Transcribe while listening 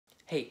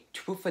Hey,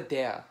 truth or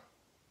dare?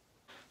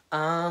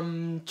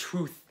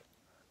 Truth.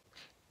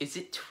 Is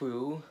it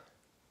true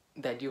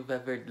that you've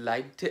ever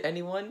lied to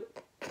anyone?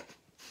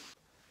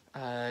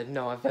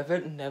 No, I've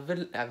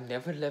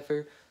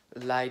never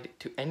lied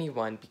to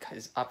anyone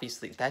because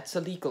obviously that's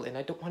illegal and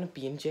I don't want to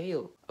be in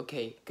jail.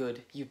 Okay,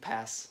 good, you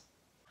pass.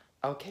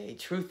 Okay,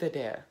 truth or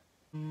dare?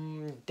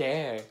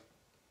 Dare.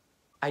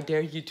 I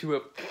dare you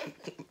to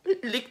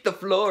lick the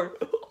floor.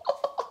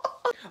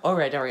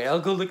 Alright,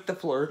 I'll go lick the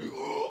floor.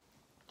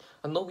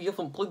 I know we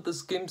haven't played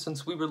this game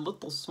since we were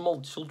little small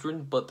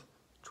children, but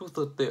truth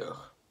or dare?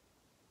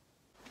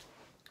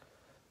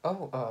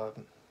 Oh,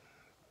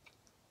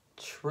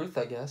 truth,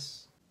 I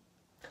guess.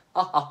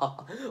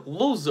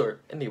 Loser!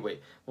 Anyway,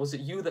 was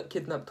it you that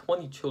kidnapped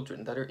 20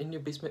 children that are in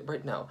your basement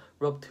right now,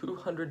 robbed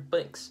 200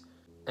 banks,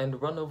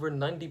 and run over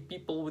 90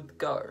 people with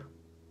car?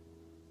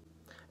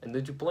 And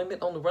did you blame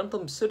it on a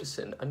random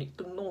citizen? I need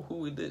to know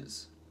who it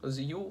is. Was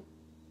it you?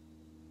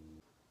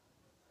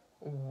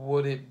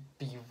 Would it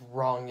be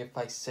wrong if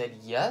I said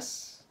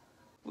yes?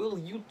 Well,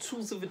 you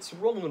choose if it's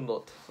wrong or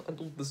not. I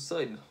don't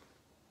decide.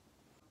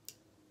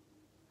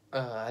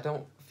 I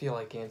don't feel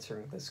like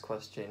answering this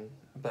question,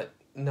 but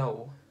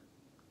no.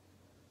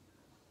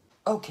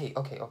 Okay.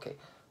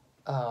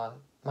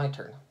 My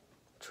turn.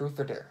 Truth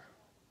or dare?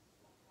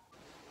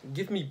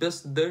 Give me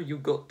best dare you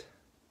got.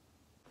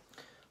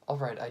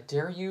 Alright, I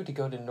dare you to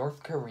go to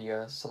North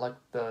Korea,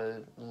 select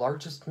the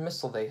largest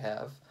missile they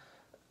have,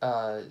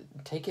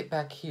 take it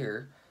back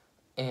here,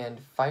 and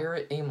fire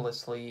it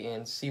aimlessly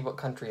and see what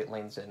country it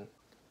lands in.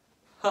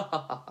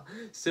 Hahaha,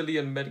 silly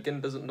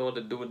American doesn't know how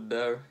to do it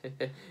there.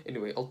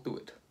 Anyway, I'll do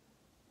it.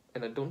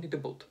 And I don't need a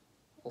boat.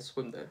 I'll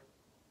swim there.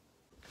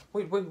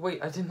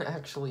 Wait, I didn't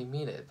actually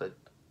mean it, but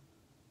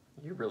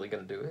you're really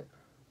gonna do it?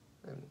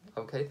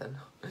 Okay then.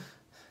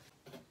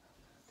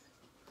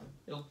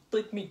 It'll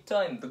take me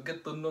time to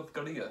get to North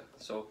Korea,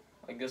 so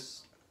I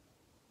guess...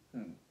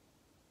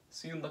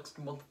 See you next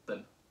month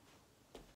then.